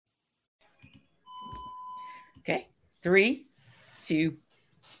Okay. 3, 2.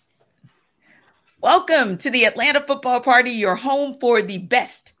 Welcome to the Atlanta Football Party, your home for the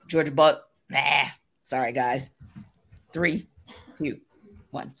best Georgia Buck. Sorry, guys. 3, 2,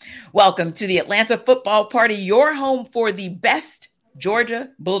 1. Welcome to the Atlanta Football Party, your home for the best Georgia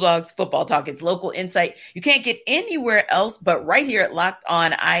Bulldogs football talk. It's local insight you can't get anywhere else but right here at Locked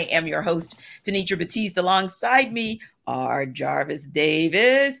On. I am your host, Tenitra Batiste. Alongside me are Jarvis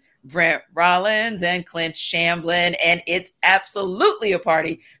Davis, Brent Rollins, and Clint Shamblin. And it's absolutely a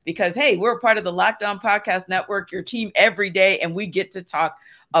party because, hey, we're a part of the Locked On Podcast Network, your team every day, and we get to talk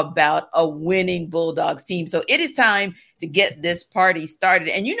about a winning Bulldogs team. So it is time to get this party started.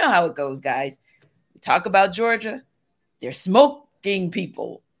 And you know how it goes, guys. We talk about Georgia. They're smoking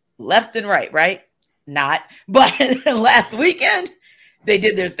people left and right? Not. But last weekend, they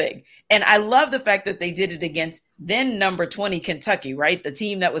did their thing. And I love the fact that they did it against then number 20 Kentucky, right? The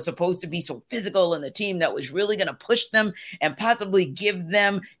team that was supposed to be so physical and the team that was really going to push them and possibly give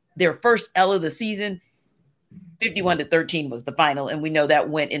them their first L of the season. 51-13 was the final, and we know that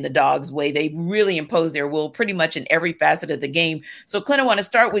went in the Dogs' way. They really imposed their will pretty much in every facet of the game. So, Clint, I want to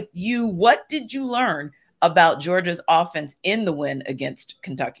start with you. What did you learn about Georgia's offense in the win against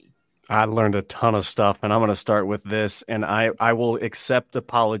Kentucky? I learned a ton of stuff, and I'm going to start with this, and I will accept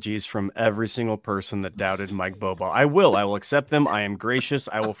apologies from every single person that doubted Mike Bobo. I will accept them. I am gracious.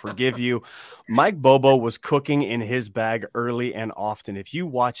 I will forgive you. Mike Bobo was cooking in his bag early and often. If you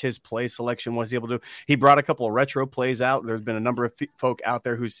watch his play selection, what he's able to do, he brought a couple of retro plays out. There's been a number of folk out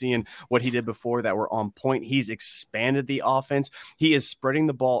there who's seeing what he did before that were on point. He's expanded the offense. He is spreading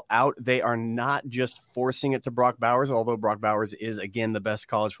the ball out. They are not just forcing it to Brock Bowers, although Brock Bowers is, again, the best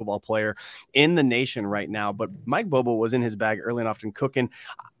college football player in the nation right now. But Mike Bobo was in his bag early and often cooking.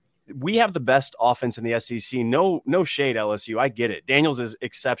 We have the best offense in the SEC. No shade, LSU. I get it. Daniels is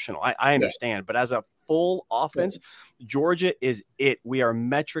exceptional. I understand. Yeah. But as a full offense, Georgia is it. We are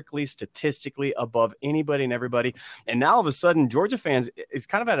metrically, statistically above anybody and everybody. And now all of a sudden, Georgia fans, it's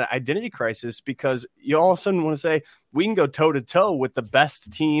kind of at an identity crisis because you all of a sudden want to say, we can go toe-to-toe with the best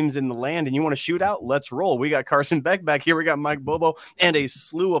teams in the land, and you want to shoot out? Let's roll. We got Carson Beck back here. We got Mike Bobo and a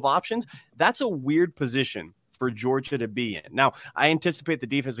slew of options. That's a weird position for Georgia to be in. Now, I anticipate the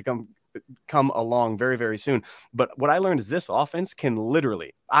defense to come along very, very soon. But what I learned is this offense can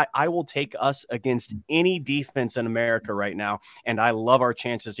literally, I will take us against any defense in America right now. And I love our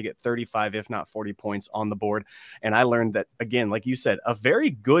chances to get 35, if not 40 points on the board. And I learned that, again, like you said, a very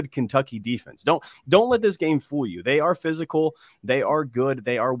good Kentucky defense. Don't let this game fool you. They are physical. They are good.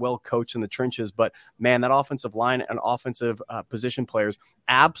 They are well coached in the trenches. But man, that offensive line and offensive position players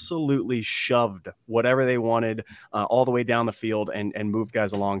absolutely shoved whatever they wanted all the way down the field and moved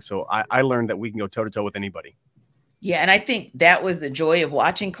guys along. So I learned that we can go toe-to-toe with anybody. Yeah, and I think that was the joy of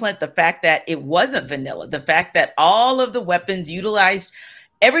watching, Clint, the fact that it wasn't vanilla, the fact that all of the weapons utilized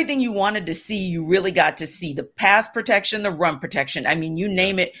everything you wanted to see. You really got to see the pass protection, the run protection. I mean, you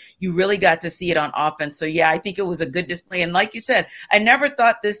name it, you really got to see it on offense. So, yeah, I think it was a good display. And like you said, I never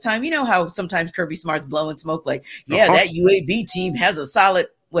thought this time, you know how sometimes Kirby Smart's blowing smoke like, that UAB team has a solid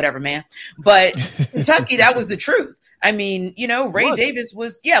whatever, man. But Kentucky, that was the truth. I mean, Ray Davis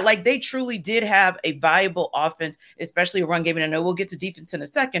was, they truly did have a viable offense, especially a run game. And I know we'll get to defense in a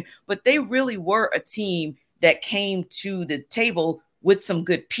second, but they really were a team that came to the table with some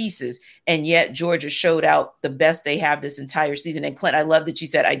good pieces. And yet Georgia showed out the best they have this entire season. And Clint, I love that you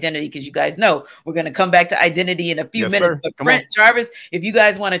said identity because you guys know we're going to come back to identity in a few minutes. Sir. But Brent, Jarvis, if you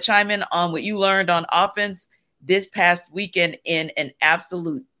guys want to chime in on what you learned on offense this past weekend in an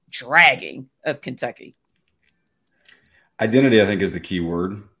absolute dragging of Kentucky. Identity, I think, is the key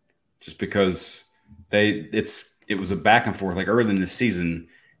word, just because it was a back and forth. Like early in the season,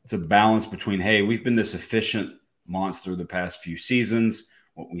 it's a balance between, hey, we've been this efficient monster the past few seasons,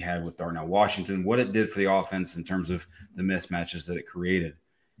 what we had with Darnell Washington, what it did for the offense in terms of the mismatches that it created.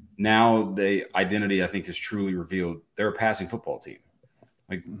 Now the identity, I think, is truly revealed. They're a passing football team.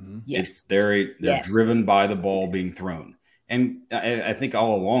 Like they're driven by the ball being thrown. And I think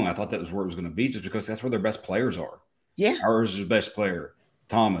all along, I thought that was where it was going to be, just because that's where their best players are. Yeah. Ours is the best player.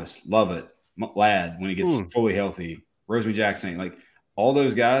 Thomas, Lovett, Ladd, when he gets fully healthy, Rosemary Jackson, like all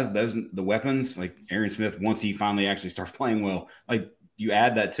those guys, the weapons, like Aaron Smith, once he finally actually starts playing well, like you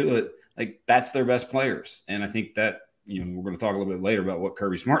add that to it, like that's their best players. And I think that, we're going to talk a little bit later about what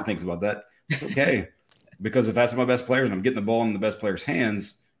Kirby Smart thinks about that. It's okay. Because if that's my best players and I'm getting the ball in the best players'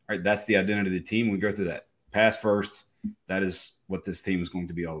 hands, all right, that's the identity of the team. We go through that. Pass first. That is what this team is going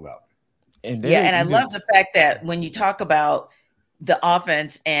to be all about. And I love the fact that when you talk about the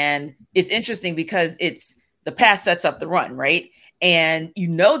offense, and it's interesting because it's the pass sets up the run, right? And you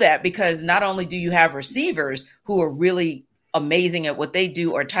know that because not only do you have receivers who are really amazing at what they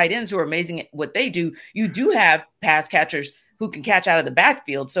do, or tight ends who are amazing at what they do, you do have pass catchers who can catch out of the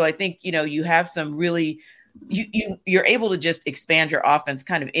backfield. So I think, you have some really, you're able to just expand your offense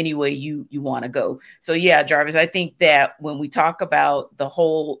kind of any way you want to go. So yeah, Jarvis, I think that when we talk about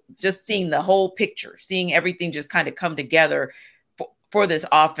just seeing the whole picture, seeing everything just kind of come together for this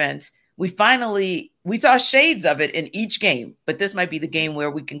offense, we saw shades of it in each game, but this might be the game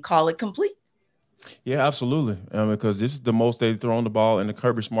where we can call it complete. Yeah, absolutely. Because this is the most they've thrown the ball in the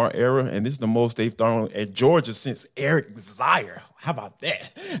Kirby Smart era, and this is the most they've thrown at Georgia since Eric Desire. How about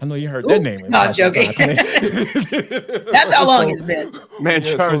that? I know you heard that name. No, I'm joking. That's how long it's been. Man,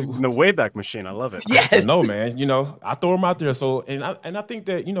 Charles, the Wayback Machine. I love it. Yes. No, man. I throw him out there. So, and I think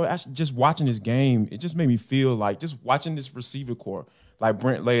that, actually just watching this game, it just made me feel like just watching this receiver core, like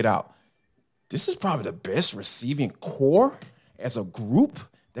Brent laid out, this is probably the best receiving core as a group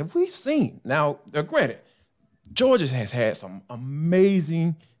that we've seen. Now, granted, Georgia has had some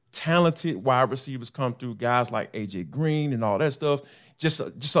amazing, talented wide receivers come through, guys like A.J. Green and all that stuff. Just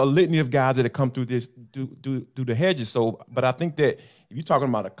a litany of guys that have come through through the hedges. So, but I think that if you're talking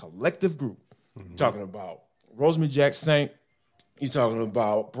about a collective group, you're talking about Rosemary Jackson, you're talking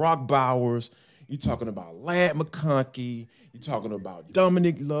about Brock Bowers, you're talking about Ladd McConkey, you're talking about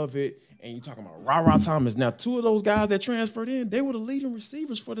Dominic Lovett, and you're talking about Ra Thomas. Now, two of those guys that transferred in, they were the leading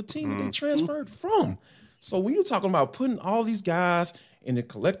receivers for the team that they transferred from. So when you're talking about putting all these guys in a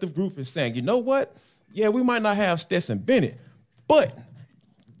collective group and saying, you know what? Yeah, we might not have Stetson Bennett, but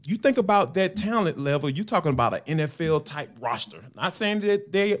you think about that talent level, you're talking about an NFL-type roster. Not saying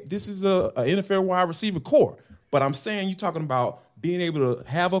that this is a NFL wide receiver core, but I'm saying you're talking about being able to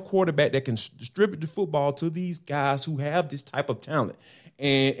have a quarterback that can distribute the football to these guys who have this type of talent.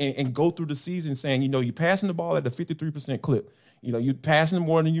 And go through the season saying, you're passing the ball at a 53% clip. You're passing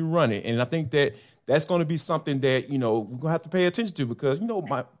more than you run it. And I think that that's going to be something that, we're going to have to pay attention to because,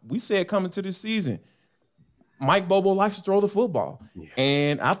 we said coming to this season, Mike Bobo likes to throw the football. Yes.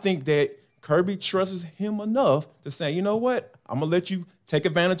 And I think that Kirby trusts him enough to say, you know what, I'm going to let you take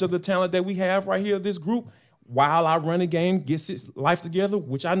advantage of the talent that we have right here, this group, while our running game gets its life together,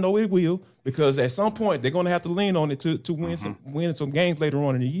 which I know it will, because at some point they're going to have to lean on it to win some games later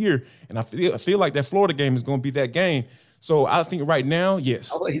on in the year. And I feel like that Florida game is going to be that game. So I think right now,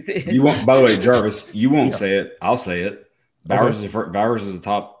 yes. You won't. By the way, Jarvis, you won't say it. I'll say it. Bowers is a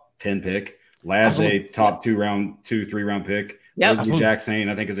top 10 pick. Ladd's a top 3 round pick. Yep. Jackson,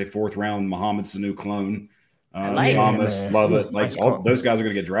 I think, is a 4th round. Muhammad's the new clone. Thomas, love it. Like those guys are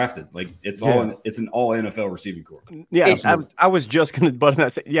going to get drafted. Like it's an all NFL receiving core. Yeah, I was just going to butt in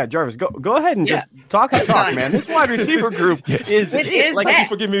that. Yeah, Jarvis, go ahead and just talk, man. This wide receiver group is like. Thank you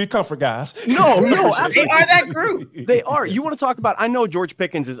for giving me comfort, guys. No, absolutely. They are that group. They are. You want to talk about? I know George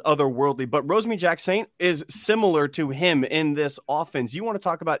Pickens is otherworldly, but Rosemary Jackson is similar to him in this offense. You want to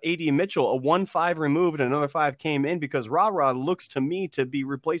talk about A.D. Mitchell, a 1-5 removed, and another 5 came in because Ra looks to me to be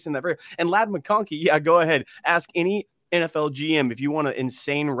replacing that. And Ladd McConkey, yeah, go ahead. Ask any NFL GM if you want an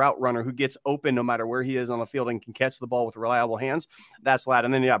insane route runner who gets open no matter where he is on the field and can catch the ball with reliable hands. That's Ladd.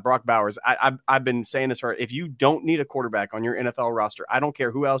 And then Brock Bowers. I've been saying this for if you don't need a quarterback on your NFL roster, I don't care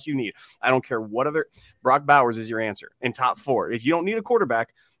who else you need. I don't care what other. Brock Bowers is your answer in top 4. If you don't need a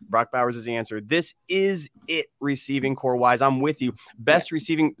quarterback, Brock Bowers is the answer. This is it receiving core wise. I'm with you. Best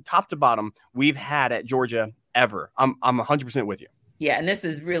receiving top to bottom we've had at Georgia ever. I'm 100% with you. Yeah, and this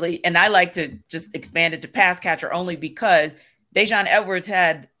is really, and I like to just expand it to pass catcher only because Dejon Edwards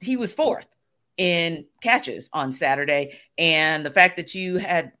he was 4th in catches on Saturday. And the fact that you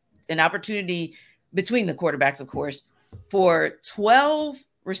had an opportunity between the quarterbacks, of course, for 12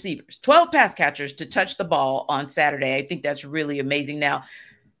 receivers, 12 pass catchers to touch the ball on Saturday, I think that's really amazing. Now,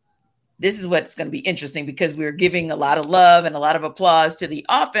 this is what's going to be interesting because we're giving a lot of love and a lot of applause to the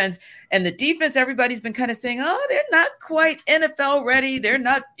offense and the defense. Everybody's been kind of saying, oh, they're not quite NFL ready. They're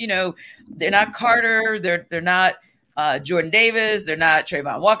not, they're not Carter. They're not Jordan Davis. They're not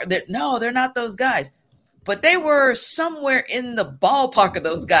Trayvon Walker. They're not those guys. But they were somewhere in the ballpark of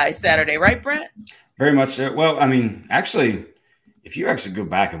those guys Saturday, right, Brent? Very much so. Well, I mean, actually, if you actually go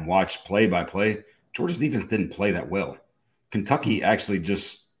back and watch play by play, Georgia's defense didn't play that well. Kentucky actually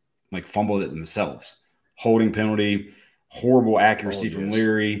just fumbled it themselves. Holding penalty, horrible accuracy from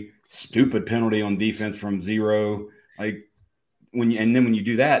Leary, stupid penalty on defense from Zero. When you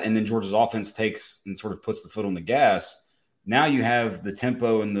do that, and then Georgia's offense takes and sort of puts the foot on the gas, now you have the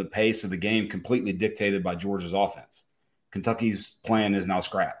tempo and the pace of the game completely dictated by Georgia's offense. Kentucky's plan is now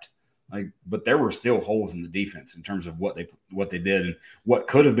scrapped. But there were still holes in the defense in terms of what they did and what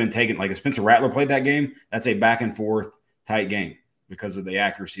could have been taken. If Spencer Rattler played that game, that's a back and forth tight game. because of the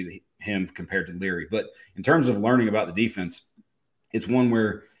accuracy of him compared to Leary. But in terms of learning about the defense, it's one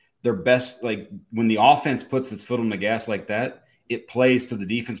where their best, like when the offense puts its foot on the gas like that, it plays to the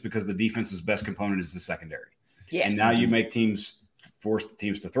defense because the defense's best component is the secondary. Yes. And now you make force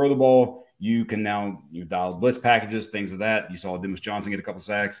teams to throw the ball. You can now dial blitz packages, things of that. You saw Demus Johnson get a couple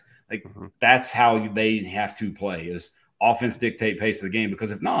sacks. Like that's how they have to play, is offense dictate pace of the game.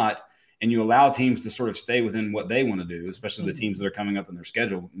 Because if not, and you allow teams to sort of stay within what they want to do, especially the teams that are coming up in their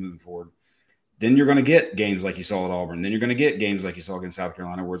schedule moving forward, then you're going to get games like you saw at Auburn. Then you're going to get games like you saw against South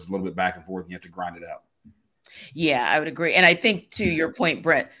Carolina, where it's a little bit back and forth and you have to grind it out. Yeah, I would agree. And I think to your point,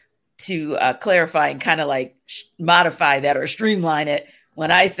 Brent, to clarify and kind of like modify that or streamline it,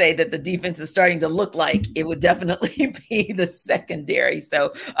 when I say that the defense is starting to look like, it would definitely be the secondary.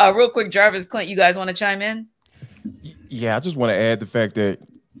 So real quick, Jarvis, Clint, you guys want to chime in? Yeah, I just want to add the fact that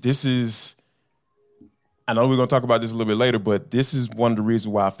this is, I know we're going to talk about this a little bit later, but this is one of the reasons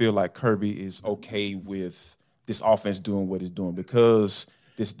why I feel like Kirby is okay with this offense doing what it's doing, because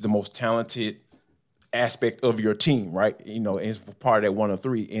this is the most talented aspect of your team, right? You know, and it's part of that 1 of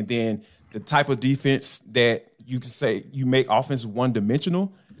 3. And then the type of defense that you can say you make offense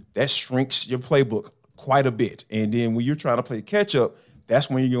one-dimensional, that shrinks your playbook quite a bit. And then when you're trying to play catch-up, that's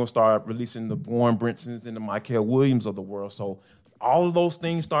when you're going to start releasing the Warren Brensons and the Michael Williams of the world. So all of those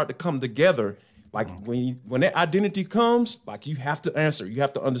things start to come together. Like when that identity comes, like you have to answer. You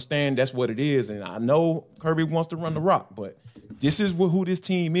have to understand that's what it is. And I know Kirby wants to run the rock, but this is who this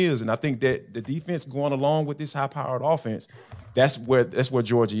team is. And I think that the defense going along with this high-powered offense, that's where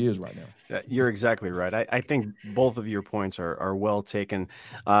Georgia is right now. You're exactly right. I think both of your points are well taken.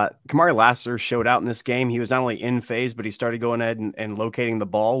 Kamari Lassiter showed out in this game. He was not only in phase, but he started going ahead and locating the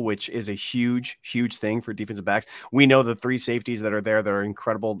ball, which is a huge, huge thing for defensive backs. We know the 3 safeties that are there that are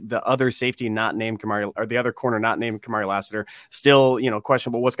incredible. The other safety not named Kamari, or the other corner not named Kamari Lassiter, still,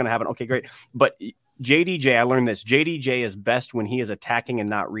 questionable what's going to happen. Okay, great. But JDJ, I learned this. JDJ is best when he is attacking and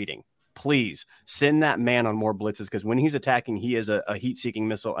not reading. Please send that man on more blitzes, because when he's attacking, he is a heat-seeking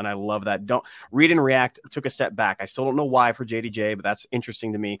missile, and I love that. Don't read and react. Took a step back. I still don't know why for JDJ, but that's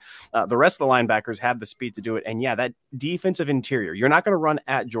interesting to me. The rest of the linebackers have the speed to do it, and yeah, that defensive interior, you're not going to run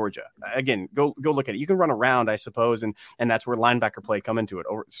at Georgia. Again, go look at it. You can run around, I suppose, and that's where linebacker play come into it,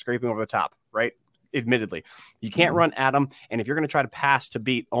 scraping over the top, right? Admittedly, you can't run at them. And if you're going to try to pass to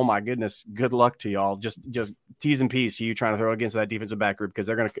beat, oh my goodness, good luck to y'all. Just T's and P's to you trying to throw against that defensive back group, because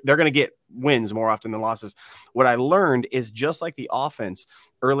they're going to get wins more often than losses. What I learned is just like the offense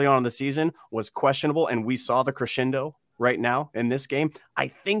early on in the season was questionable, and we saw the crescendo right now in this game. I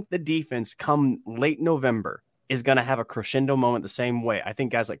think the defense come late November is going to have a crescendo moment the same way. I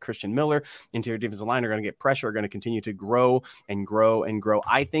think guys like Christian Miller, interior defensive line, are going to get pressure, are going to continue to grow and grow and grow.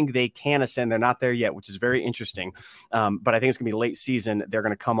 I think they can ascend. They're not there yet, which is very interesting. But I think it's going to be late season. They're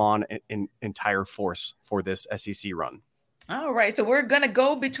going to come on in entire force for this SEC run. All right, so we're going to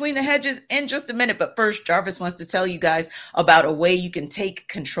go between the hedges in just a minute. But first, Jarvis wants to tell you guys about a way you can take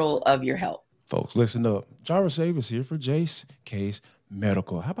control of your health. Folks, listen up. Jarvis Davis here for Jace Case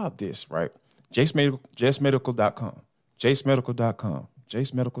Medical. How about this, right? JaceMedical.com. JaceMedical.com.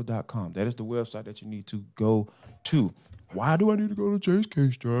 JaceMedical.com. That is the website that you need to go to. Why do I need to go to Jace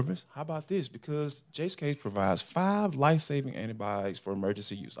Case, Jarvis? How about this? Because Jace Case provides 5 life-saving antibiotics for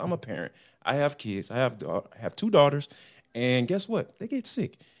emergency use. I'm a parent. I have kids. I have 2 daughters. And guess what? They get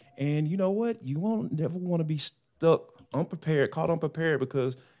sick. And you know what? You won't never want to be stuck unprepared, caught unprepared,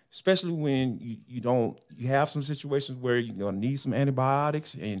 because especially when you have some situations where you're gonna need some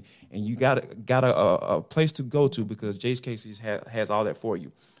antibiotics, and you got a place to go to, because Jace Casey has all that for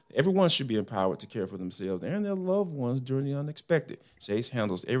you. Everyone should be empowered to care for themselves and their loved ones during the unexpected. Jace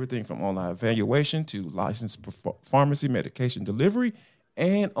handles everything from online evaluation to licensed pharmacy medication delivery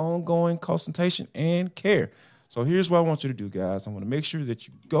and ongoing consultation and care. So here's what I want you to do, guys. I want to make sure that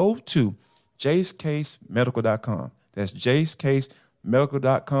you go to JaceCaseMedical.com. That's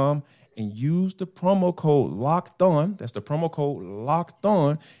JaceCaseMedical.com, and use the promo code LOCKEDON. That's the promo code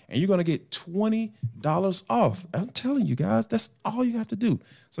LOCKEDON, and you're going to get $20 off. I'm telling you guys, that's all you have to do.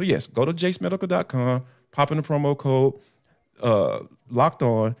 So yes, go to JaceMedical.com, pop in the promo code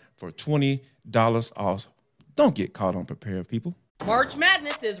LOCKEDON for $20 off. Don't get caught unprepared, people. March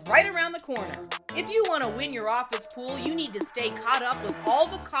Madness is right around the corner. If you want to win your office pool, you need to stay caught up with all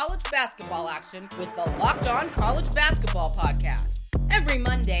the college basketball action with the Locked On College Basketball Podcast. Every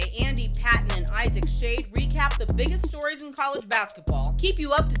Monday, Andy Patton and Isaac Shade recap the biggest stories in college basketball, keep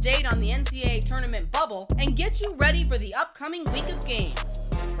you up to date on the NCAA tournament bubble, and get you ready for the upcoming week of games.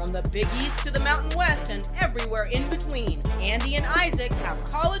 From the Big East to the Mountain West and everywhere in between, Andy and Isaac have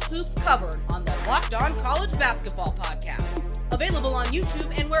college hoops covered on the Locked On College Basketball Podcast. Available on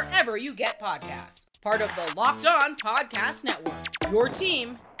YouTube and wherever you get podcasts. Part of the Locked On Podcast Network. Your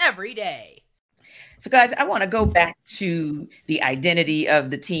team every day. So, guys, I want to go back to the identity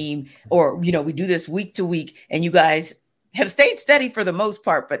of the team, or, we do this week to week, and you guys have stayed steady for the most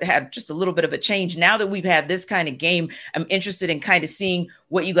part, but had just a little bit of a change. Now that we've had this kind of game, I'm interested in kind of seeing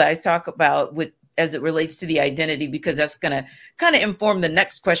what you guys talk about with as it relates to the identity, because that's going to kind of inform the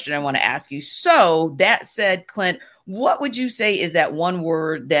next question I want to ask you. So that said, Clint, what would you say is that one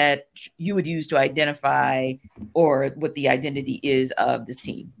word that you would use to identify or what the identity is of this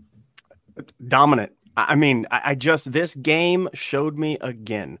team? Dominant. I mean, this game showed me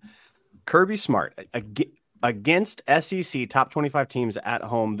again. Kirby Smart against SEC top 25 teams at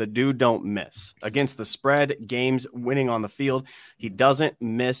home. The dude don't miss against the spread games, winning on the field. He doesn't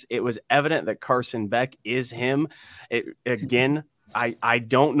miss. It was evident that Carson Beck is him. I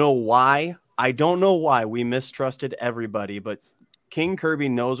don't know why. I don't know why we mistrusted everybody, but King Kirby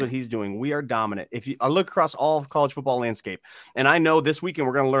knows what he's doing. We are dominant. If you look across all of college football landscape, and I know this weekend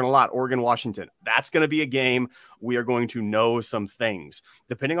we're going to learn a lot, Oregon, Washington, that's going to be a game we are going to know some things.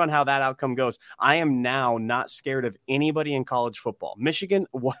 Depending on how that outcome goes, I am now not scared of anybody in college football. Michigan,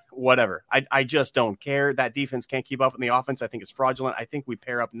 whatever. I just don't care. That defense can't keep up in the offense. I think it's fraudulent. I think we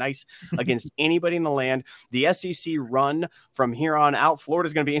pair up nice against anybody in the land. The SEC run from here on out,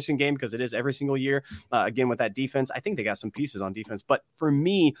 Florida's going to be an interesting game because it is every single year. Again, with that defense, I think they got some pieces on defense. But for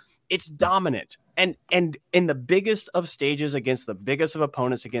me, it's dominant. And in the biggest of stages against the biggest of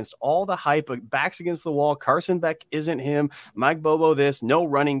opponents, against all the hype, backs against the wall, Carson Beck isn't him, Mike Bobo this, no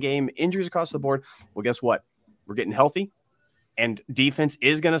running game, injuries across the board. Well, guess what? We're getting healthy, and defense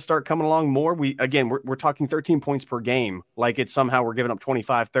is going to start coming along more. We're talking 13 points per game. Like it's somehow we're giving up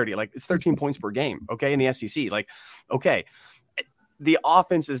 25, 30. Like it's 13 points per game, okay, in the SEC. Like, okay. The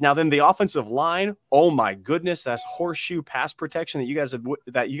offense is now then the offensive line. Oh my goodness, that's horseshoe pass protection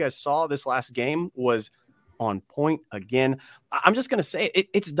that you guys saw this last game was on point again. I'm just gonna say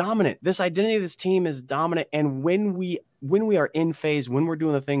it's dominant. This identity of this team is dominant, and when we are in phase, when we're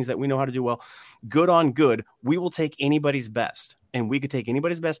doing the things that we know how to do well, good on good, we will take anybody's best, and we could take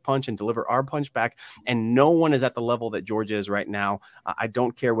anybody's best punch and deliver our punch back. And no one is at the level that Georgia is right now. I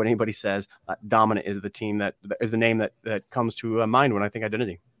don't care what anybody says. Dominant is the team that is the name that comes to mind when I think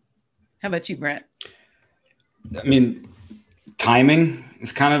identity. How about you, Brent? I mean, timing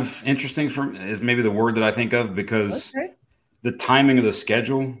is kind of interesting is maybe the word that I think of, because the timing of the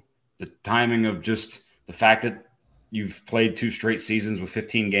schedule, the timing of just the fact that you've played 2 straight seasons with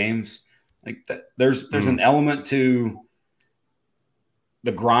 15 games, like that, there's an element to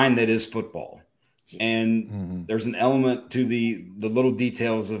the grind that is football. And there's an element to the little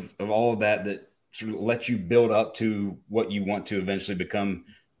details of all of that sort of lets you build up to what you want to eventually become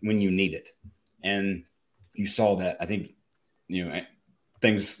when you need it. And you saw that, I think,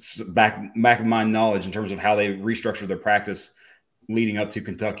 things back of my knowledge in terms of how they restructured their practice leading up to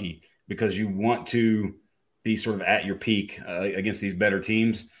Kentucky, because you want to be sort of at your peak against these better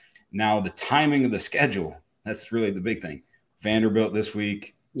teams. Now, the timing of the schedule, that's really the big thing. Vanderbilt this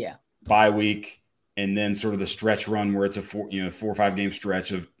week, bye week, and then sort of the stretch run where it's a 4 or 5 game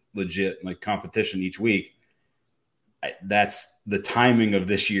stretch of legit like competition each week. That's the timing of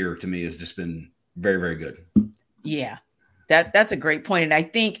this year to me has just been very, very good. Yeah, that's a great point. And I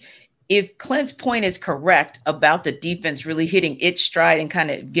think if Clint's point is correct about the defense really hitting its stride and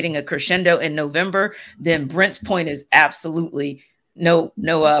kind of getting a crescendo in November, then Brent's point is absolutely no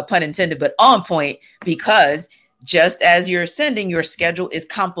pun intended, but on point, because just as you're ascending, your schedule is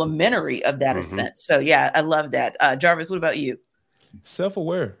complementary of that ascent. So yeah, I love that. Jarvis, what about you?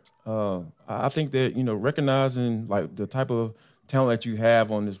 Self-aware. I think that, recognizing like the type of talent that you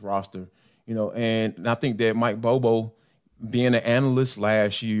have on this roster, and I think that Mike Bobo, being an analyst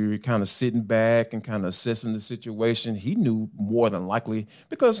last year, kind of sitting back and kind of assessing the situation, he knew more than likely,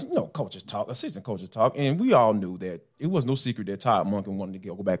 because, coaches talk, assistant coaches talk, and we all knew that it was no secret that Todd Monken wanted to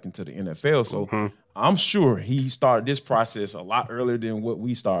go back into the NFL. So I'm sure he started this process a lot earlier than what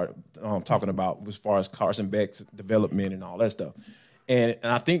we started talking about as far as Carson Beck's development and all that stuff. And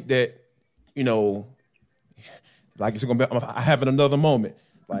I think that, like it's going to be, I'm having another moment.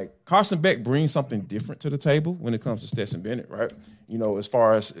 Like Carson Beck brings something different to the table when it comes to Stetson Bennett, right? As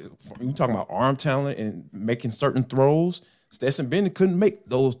far as we talking about arm talent and making certain throws, Stetson Bennett couldn't make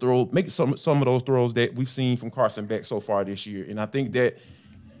those throws, make some of those throws that we've seen from Carson Beck so far this year. And I think that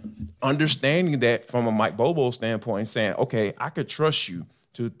understanding that from a Mike Bobo standpoint, saying, okay, I could trust you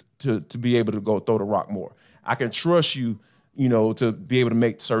to be able to go throw the rock more. I can trust you to be able to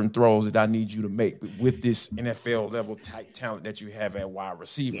make certain throws that I need you to make with this NFL level type talent that you have at wide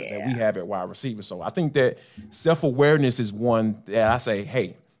receiver, that we have at wide receiver. So I think that self-awareness is one that I say,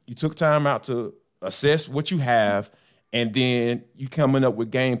 hey, you took time out to assess what you have, and then you coming up with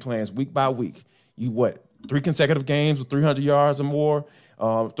game plans week by week. You 3 consecutive games with 300 yards or more,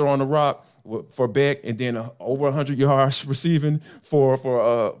 throwing the rock for Beck, and then over 100 yards receiving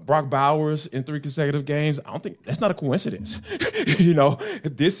for Brock Bowers in 3 consecutive games. I don't think that's not a coincidence.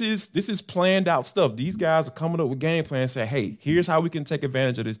 This is planned out stuff. These guys are coming up with game plans, say, hey, here's how we can take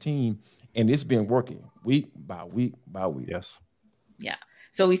advantage of this team, and it's been working week by week by week. Yes. Yeah.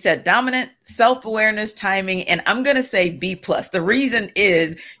 So we said dominant, self-awareness, timing, and I'm going to say B+. The reason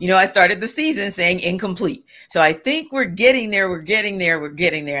is, I started the season saying incomplete. So I think we're getting there.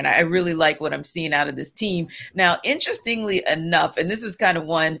 And I really like what I'm seeing out of this team. Now, interestingly enough, and this is kind of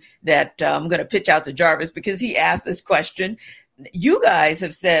one that I'm going to pitch out to Jarvis because he asked this question. You guys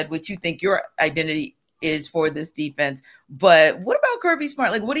have said what you think your identity is for this defense, but what about Kirby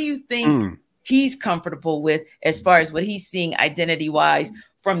Smart? Like, what do you think he's comfortable with as far as what he's seeing identity-wise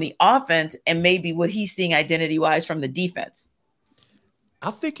from the offense and maybe what he's seeing identity-wise from the defense?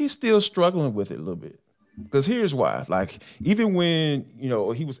 I think he's still struggling with it a little bit. Because here's why. Like, even when,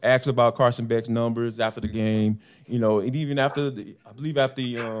 he was asked about Carson Beck's numbers after the game, and even after I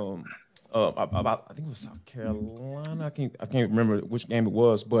think it was South Carolina. I can't remember which game it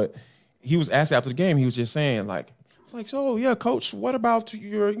was, but he was asked after the game, he was just saying, like, so yeah, coach, what about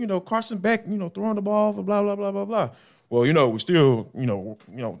your, Carson Beck, throwing the ball for blah, blah, blah, blah, blah. Well, we're still,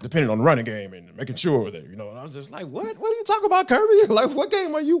 depending on the running game and making sure that, and I was just like, what are you talking about, Kirby? Like, what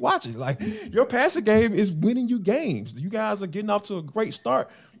game are you watching? Like, your passing game is winning you games. You guys are getting off to a great start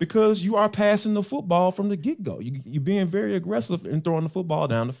because you are passing the football from the get-go. You're being very aggressive in throwing the football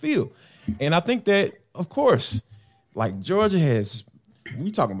down the field. And I think that, of course, like Georgia has, we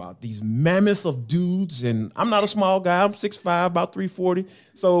talking about these mammoths of dudes, and I'm not a small guy. I'm 6'5", about 340.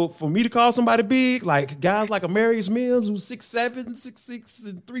 So for me to call somebody big, like guys like Amarius Mims, who's 6'7", 6'6",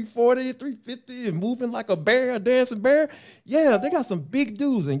 and 340, 350, and moving like a bear, a dancing bear, yeah, they got some big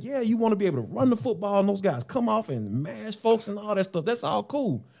dudes. And yeah, you want to be able to run the football, and those guys come off and mash folks and all that stuff. That's all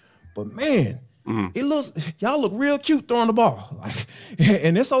cool. But man, y'all look real cute throwing the ball, like,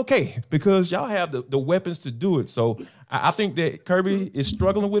 and it's okay because y'all have the weapons to do it. So I think that Kirby is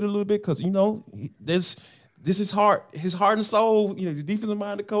struggling with it a little bit because this is hard. His heart and soul, he's a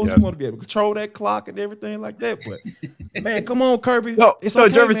defensive-minded coach. Yes. You want to be able to control that clock and everything like that. But man, come on, Kirby. It's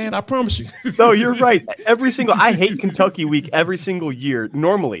okay, Jarvis, man. I promise you. No, you're right. I hate Kentucky week every single year.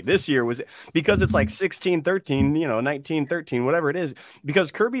 Normally, this year was because it's like 16-13, 19-13, whatever it is.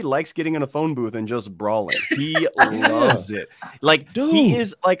 Because Kirby likes getting in a phone booth and just brawling. He loves it. Like, dude, he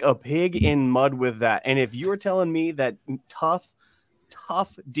is like a pig in mud with that. And if you're telling me that tough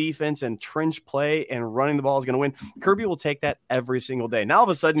defense and trench play and running the ball is going to win, Kirby will take that every single day. Now all of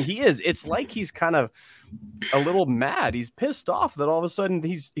a sudden it's like he's kind of a little mad. He's pissed off that all of a sudden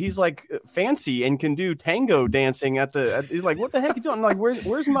he's like fancy and can do tango dancing he's like, what the heck are you doing? I'm like,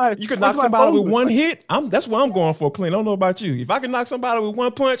 where's my, you could knock somebody with one hit. That's what I'm going for, Clint. I don't know about you. If I can knock somebody with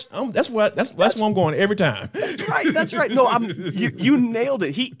one punch, that's where I'm going every time. That's right. No, you nailed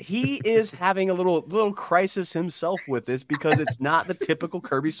it. He is having a little crisis himself with this because it's not the typical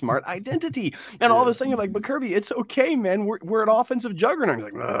Kirby Smart identity. And all of a sudden you're like, but Kirby, it's okay, man. We're an offensive juggernaut. He's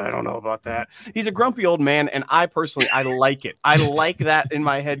like, no, I don't know about that. He's a grumpy old man, and I like it. I like that in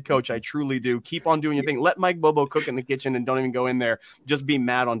my head coach. I truly do. Keep on doing your thing. Let Mike Bobo cook in the kitchen and don't even go in there. Just be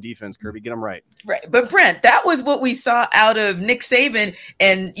mad on defense, Kirby. Get him right. Right. But Brent, that was what we saw out of Nick Saban,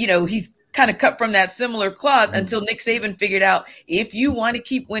 and he's kind of cut from that similar cloth until Nick Saban figured out if you want to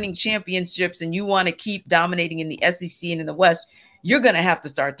keep winning championships and you want to keep dominating in the SEC and in the West, you're going to have to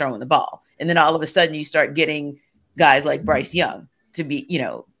start throwing the ball. And then all of a sudden you start getting guys like Bryce Young to be,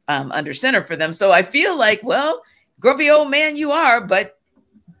 under center for them. So I feel like, well, grumpy old man you are, but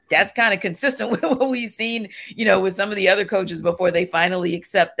that's kind of consistent with what we've seen, with some of the other coaches before they finally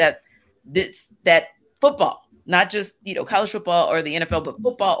accept that football, not just, college football or the NFL, but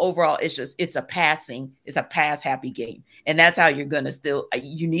football overall, it's a pass happy game. And that's how you're going to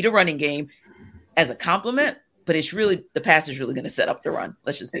you need a running game as a complement, but it's really, the pass is really going to set up the run.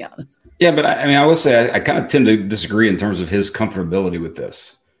 Let's just be honest. Yeah. But I will say, I kind of tend to disagree in terms of his comfortability with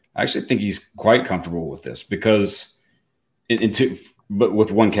this. I actually think he's quite comfortable with this because but with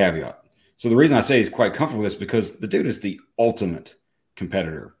one caveat. So the reason I say he's quite comfortable with this because the dude is the ultimate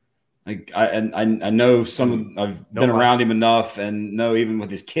competitor. Like I know I've been around him enough and know even with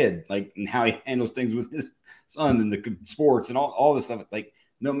his kid, like, and how he handles things with his son and the sports and all this stuff. Like,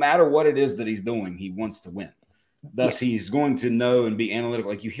 no matter what it is that he's doing, he wants to win. Thus, he's going to know and be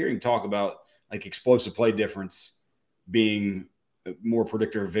analytical. Like you hear him talk about like explosive play difference being more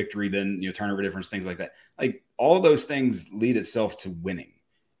predictor of victory than turnover difference, things like that. Like all those things lead itself to winning,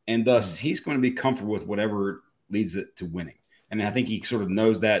 and thus he's going to be comfortable with whatever leads it to winning. And I think he sort of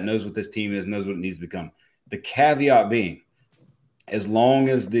knows what this team is, knows what it needs to become. The caveat being, as long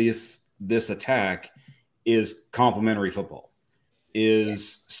as this attack is complementary football,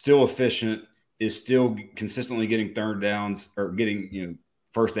 is still efficient, is still consistently getting third downs or getting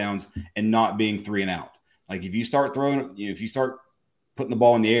first downs and not being 3 and out. Like if you start throwing, if you start putting the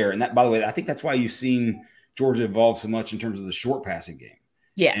ball in the air, and that, by the way, I think that's why you've seen Georgia evolve so much in terms of the short passing game,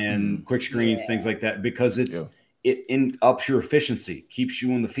 and quick screens, things like that, because it ups your efficiency, keeps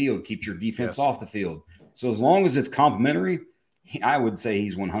you on the field, keeps your defense off the field. So as long as it's complementary, I would say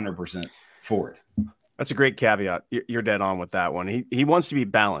he's 100% for it. That's a great caveat. You're dead on with that one. He wants to be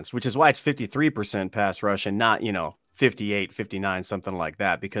balanced, which is why it's 53% pass rush and not 58, 59, something like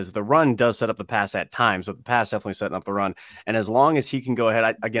that, because the run does set up the pass at times, but the pass definitely setting up the run. And as long as he can go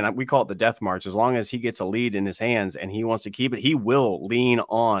ahead, we call it the death march. As long as he gets a lead in his hands and he wants to keep it, he will lean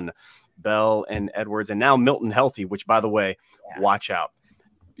on Bell and Edwards, and now Milton healthy, which, by the way, watch out.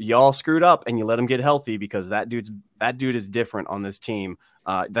 Y'all screwed up and you let him get healthy, because that dude is different on this team.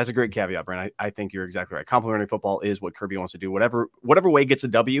 That's a great caveat, Brent. I think you're exactly right. Complementary football is what Kirby wants to do. Whatever way gets a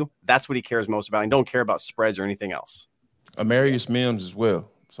W, that's what he cares most about. He don't care about spreads or anything else. Amarius Mims as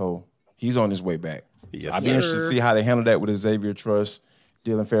well. So he's on his way back. Yes, I'd be interested to see how they handle that with Xavier Truss,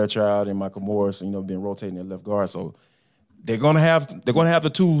 Dylan Fairchild, and Michael Morris, been rotating their left guard. So they're gonna have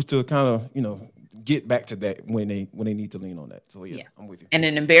the tools to kind of, get back to that when they need to lean on that. So I'm with you. And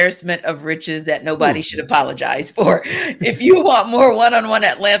an embarrassment of riches that nobody should apologize for. If you want more one-on-one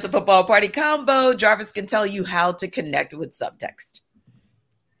Atlanta Football Party combo, Jarvis can tell you how to connect with Subtext.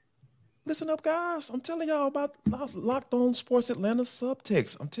 Listen up, guys. I'm telling y'all about Locked On Sports Atlanta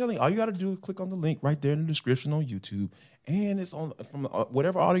Subtext. I'm telling you, all you got to do is click on the link right there in the description on YouTube. And it's on from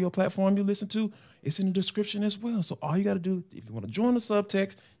whatever audio platform you listen to. It's in the description as well. So all you got to do, if you want to join the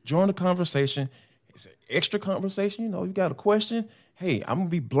Subtext, join the conversation. It's an extra conversation. You got a question. Hey, I'm going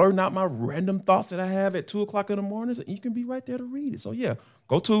to be blurting out my random thoughts that I have at 2 o'clock in the mornings, and you can be right there to read it. So,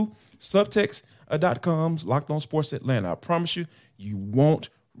 go to subtext.com's Locked On Sports Atlanta. I promise you, you won't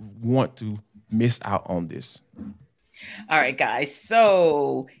want to miss out on this. All right, guys.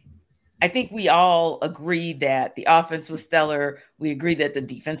 So I think we all agree that the offense was stellar. We agree that the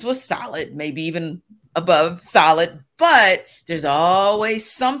defense was solid, maybe even above solid, but there's always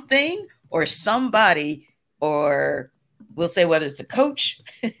something or somebody, or we'll say whether it's a coach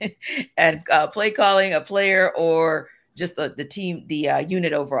and play calling, a player, or just the team, the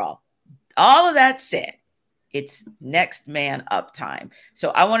unit overall. All of that said, it's next man up time. So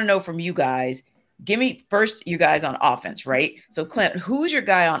I want to know from you guys, give me first you guys on offense, right? So Clint, who's your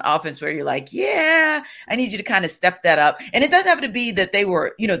guy on offense where you're like, I need you to kind of step that up? And it doesn't have to be that they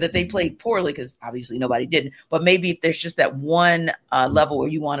were, that they played poorly, because obviously nobody didn't, but maybe if there's just that one level where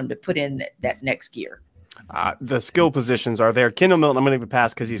you want them to put in that next gear. The skill positions are there. Kendall Milton, I'm going to give a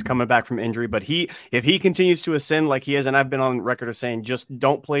pass because he's coming back from injury. But if he continues to ascend like he is, and I've been on record of saying just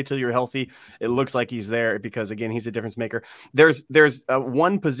don't play till you're healthy, it looks like he's there because, again, he's a difference maker. There's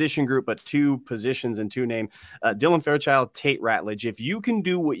one position group, but 2 positions and 2 name. Dylan Fairchild, Tate Ratledge. If you can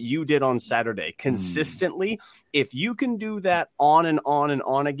do what you did on Saturday consistently, if you can do that on and on and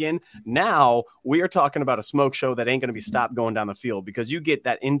on again, now we are talking about a smoke show that ain't going to be stopped going down the field, because you get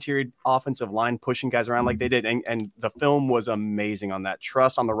that interior offensive line pushing guys around like they did. And the film was amazing on that.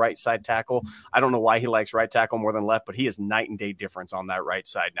 Truss on the right side tackle. I don't know why he likes right tackle more than left, but he is night and day difference on that right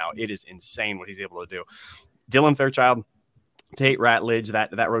side now. It is insane what he's able to do. Dylan Fairchild, Tate Ratledge,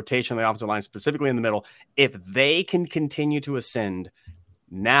 that rotation on the offensive line, specifically in the middle, if they can continue to ascend,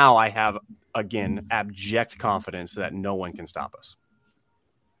 now I have, again, abject confidence that no one can stop us.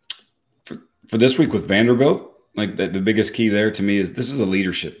 For this week with Vanderbilt, like the biggest key there to me is this is a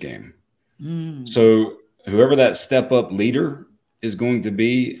leadership game. So whoever that step up leader is going to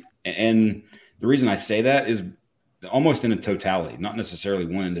be, and the reason I say that is almost in a totality, not necessarily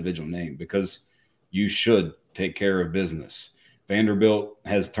one individual name, because you should take care of business. Vanderbilt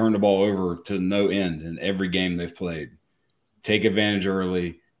has turned the ball over to no end in every game they've played. Take advantage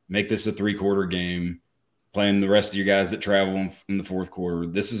early, make this a 3-quarter game, playing the rest of your guys that travel in the 4th quarter.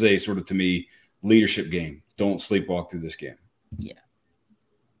 This is a sort of, to me, leadership game. Don't sleepwalk through this game. Yeah.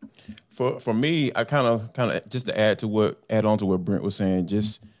 For me, I kind of just to add on to what Brent was saying,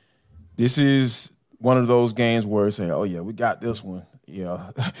 just this is one of those games where it's saying, oh yeah, we got this one.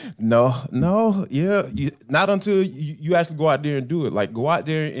 Yeah. No, yeah. Not until you actually go out there and do it. Like, go out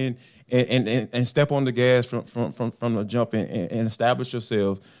there and step on the gas from the jump and establish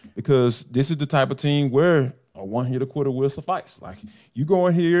yourself, because this is the type of team where a one-hitter quarter will suffice. Like, you go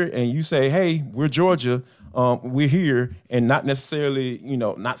in here and you say, hey, we're Georgia, we're here, and not necessarily,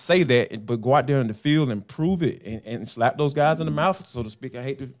 not say that, but go out there in the field and prove it and slap those guys in the mouth, so to speak. I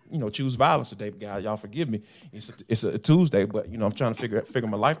hate to, choose violence today, guys. Y'all forgive me. It's a Tuesday, but, I'm trying to figure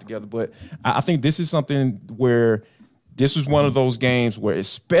my life together. But I think this is something where this was one of those games where,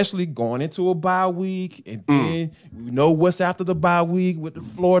 especially going into a bye week, and then we know what's after the bye week with the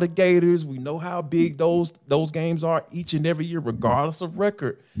Florida Gators. We know how big those games are each and every year, regardless of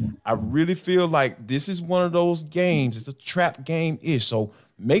record. I really feel like this is one of those games. It's a trap game-ish. So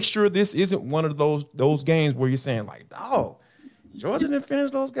make sure this isn't one of those games where you're saying, like, oh, Georgia didn't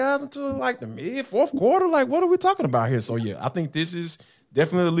finish those guys until like the mid-fourth quarter. Like, what are we talking about here? So, yeah, I think this is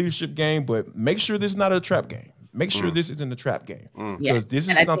definitely a leadership game, but make sure this is not a trap game. Make sure this isn't a trap game, because this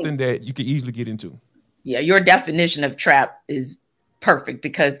is something that you could easily get into. Yeah, your definition of trap is perfect,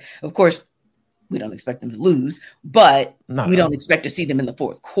 because, of course, we don't expect them to lose, but we don't expect to see them in the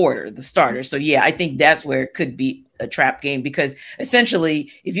fourth quarter, the starters. So, yeah, I think that's where it could be a trap game, because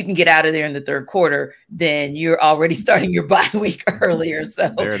essentially, if you can get out of there in the third quarter, then you're already starting your bye week earlier. So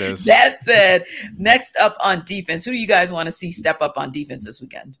there it is. That said, next up on defense, who do you guys want to see step up on defense this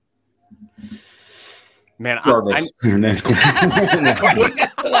weekend? Man, Jarvis. Like,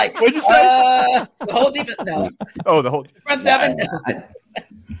 what'd you say? The whole defense? No. Oh, the whole front seven?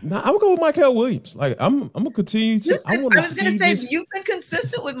 No, I'm gonna go with Michael Williams. Like, I'm gonna continue to. I was gonna say, you've been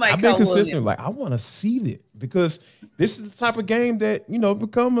consistent with Michael. I've been consistent. Williams. Like, I want to see it, because this is the type of game that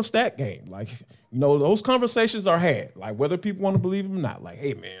become a stat game. Like, those conversations are had. Like, whether people want to believe them or not. Like,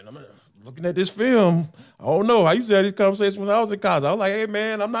 hey man, I'm looking at this film. I don't know. I used to have these conversations when I was in college. I was like, hey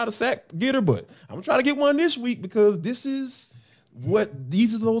man, I'm not a sack getter, but I'm trying to get one this week, because these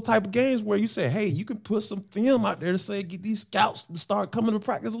are those type of games where you say, hey, you can put some film out there to say, get these scouts to start coming to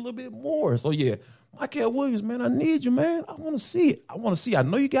practice a little bit more. So yeah, Michael Williams, man, I need you, man. I want to see it. I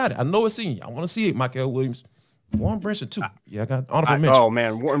know you got it. I know it's in you. I want to see it, Michael Williams. Warren Brinson too. Yeah, I got honorable mention. Oh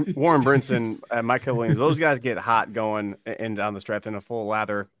man, Warren Brinson, Michael Williams, those guys get hot going and down the stretch in a full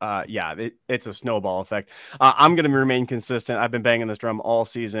lather. It's a snowball effect. I'm going to remain consistent. I've been banging this drum all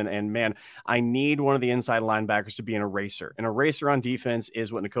season, and man, I need one of the inside linebackers to be an eraser. An eraser on defense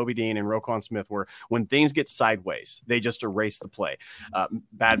is what Nakobe Dean and Roquan Smith were. When things get sideways, they just erase the play.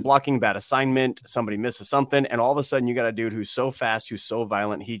 Bad blocking, bad assignment, somebody misses something, and all of a sudden you got a dude who's so fast, who's so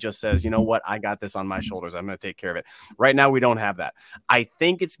violent, he just says, you know what, I got this on my shoulders. I'm going to take care of it. Right now, we don't have that. I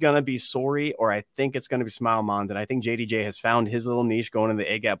think it's going to be Sori, or I think it's going to be Smile Mond, and I think JDJ has found his little niche going in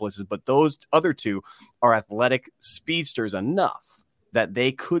the A-gap blitzes, but those other two are athletic speedsters enough that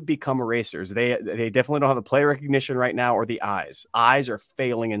they could become erasers. They definitely don't have the play recognition right now, or the eyes. Eyes are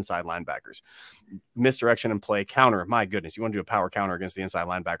failing inside linebackers. Misdirection and play counter. My goodness, you want to do a power counter against the inside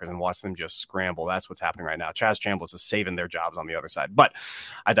linebackers and watch them just scramble. That's what's happening right now. Chaz Chambliss is saving their jobs on the other side, but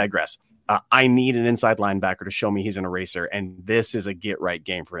I digress. I need an inside linebacker to show me he's an eraser, and this is a get-right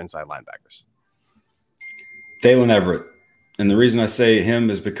game for inside linebackers. Dalen Everett. And the reason I say him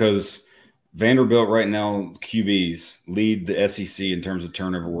is because Vanderbilt right now, QBs lead the SEC in terms of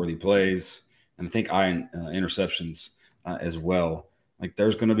turnover-worthy plays, and I think interceptions as well. Like,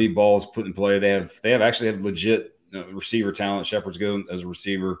 there's going to be balls put in play. They have actually legit receiver talent. Shepard's good as a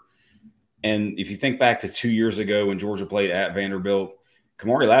receiver. And if you think back to 2 years ago when Georgia played at Vanderbilt,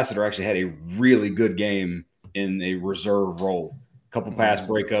 Kamari Lassiter actually had a really good game in a reserve role. A couple pass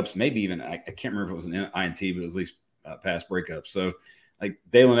breakups, maybe even I can't remember if it was an INT, but it was at least pass breakups. So, like,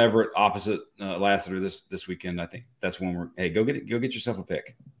 Dalen Everett opposite Lassiter this weekend, I think that's one where, hey, go get yourself a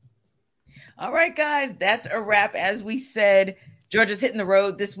pick. All right, guys, that's a wrap. As we said, Georgia's hitting the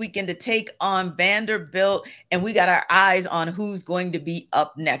road this weekend to take on Vanderbilt, and we got our eyes on who's going to be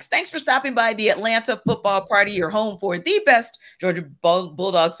up next. Thanks for stopping by the Atlanta Football Party, your home for the best Georgia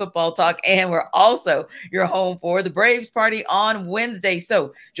Bulldogs football talk, and we're also your home for the Braves Party on Wednesday.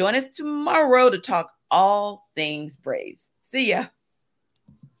 So join us tomorrow to talk all things Braves. See ya.